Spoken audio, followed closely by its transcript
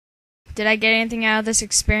Did I get anything out of this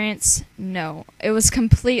experience? No. It was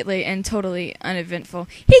completely and totally uneventful.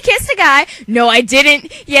 He kissed a guy. No, I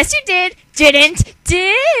didn't. Yes, you did. Didn't.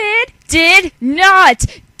 Did not.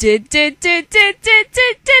 Did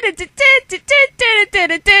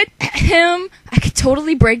him. I could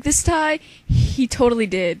totally break this tie. He totally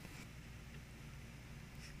did.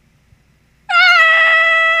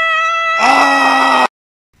 I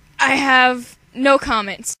have no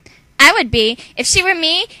comments. I would be. If she were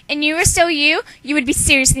me and you were still you, you would be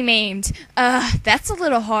seriously maimed. That's a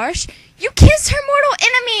little harsh. You kissed her mortal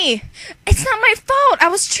enemy. It's not my fault. I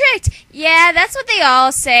was tricked. Yeah, that's what they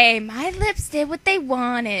all say. My lips did what they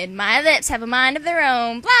wanted. My lips have a mind of their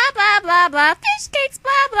own. Blah, blah, blah, blah. Fish cakes,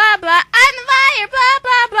 blah, blah, blah. I'm a liar, blah,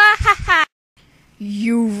 blah, blah. Ha, ha.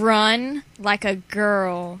 You run like a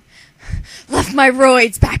girl. Left my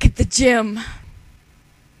roids back at the gym.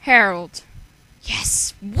 Harold.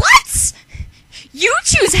 Yes. What? You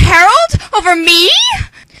choose Harold over me?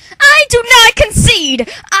 I do not concede.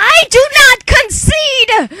 I do not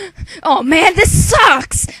concede. Oh man, this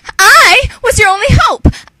sucks. I was your only hope.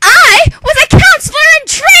 I was a counselor in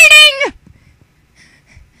training.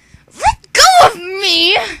 Let go of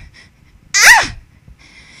me. Ah!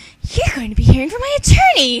 You're going to be hearing from my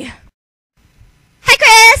attorney. Hi,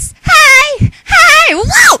 Chris. Hi. Hi.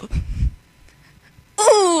 Whoa.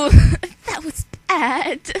 Ooh, that was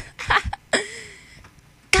bad.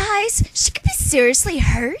 Guys, she could be seriously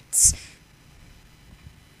hurt.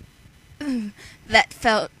 That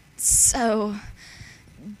felt so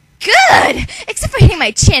good. Except for hitting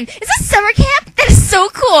my chin. Is this summer camp? That is so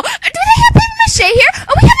cool. Do they have papier-mâché here?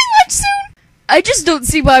 Are we having lunch soon? I just don't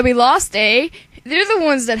see why we lost, eh? They're the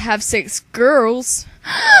ones that have 6 girls.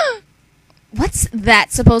 What's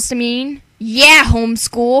that supposed to mean? Yeah,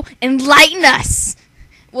 homeschool. Enlighten us.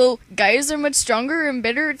 Well, guys are much stronger and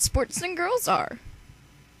better at sports than girls are.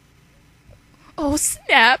 Oh,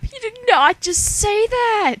 snap. You did not just say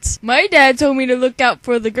that. My dad told me to look out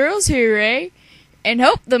for the girls here, eh? And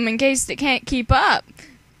help them in case they can't keep up.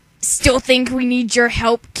 Still think we need your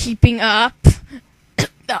help keeping up?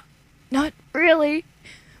 No, not really.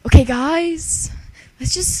 Okay, guys.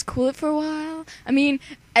 Let's just cool it for a while. I mean,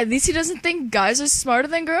 at least he doesn't think guys are smarter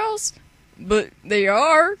than girls. But they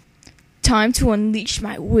are. Time to unleash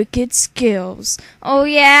my wicked skills. Oh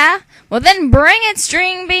yeah? Well then bring it,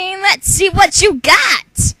 String Bean. Let's see what you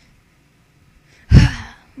got.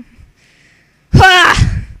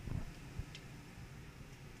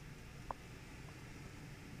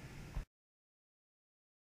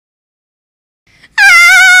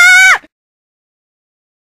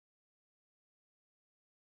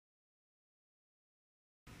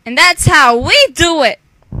 And that's how we do it.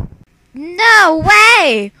 No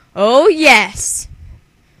way. Oh, yes.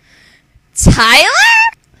 Tyler?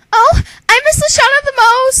 Oh, I miss LaShawna the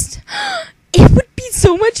most. It would be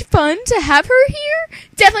so much fun to have her here.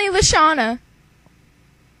 Definitely LaShawna.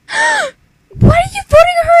 What are you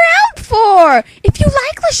voting her out for? If you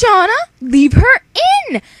like LaShawna, leave her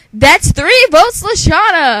in. That's 3 votes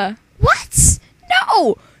LaShawna. What?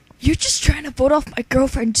 No. You're just trying to vote off my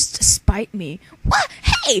girlfriend just to spite me. What?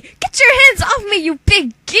 Hey, get your hands off me, you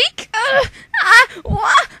big geek!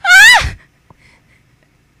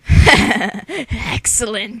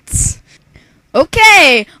 Excellent.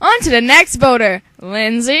 Okay, on to the next voter.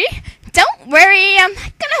 Lindsay, don't worry, I'm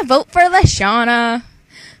not gonna vote for LaShawna.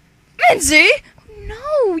 Lindsay?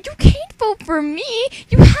 No, you can't vote for me.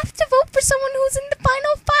 You have to vote for someone who's in the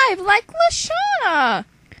final 5, like LaShawna.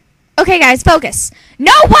 Okay, guys, focus.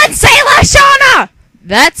 No one say LaShawna!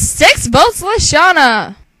 That's 6 votes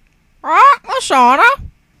LaShawna. LaShawna?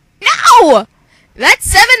 No! That's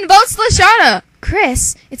 7 votes LaShawna.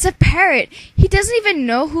 Chris, it's a parrot. He doesn't even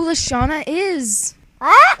know who LaShawna is.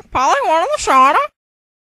 Polly wanted LaShawna?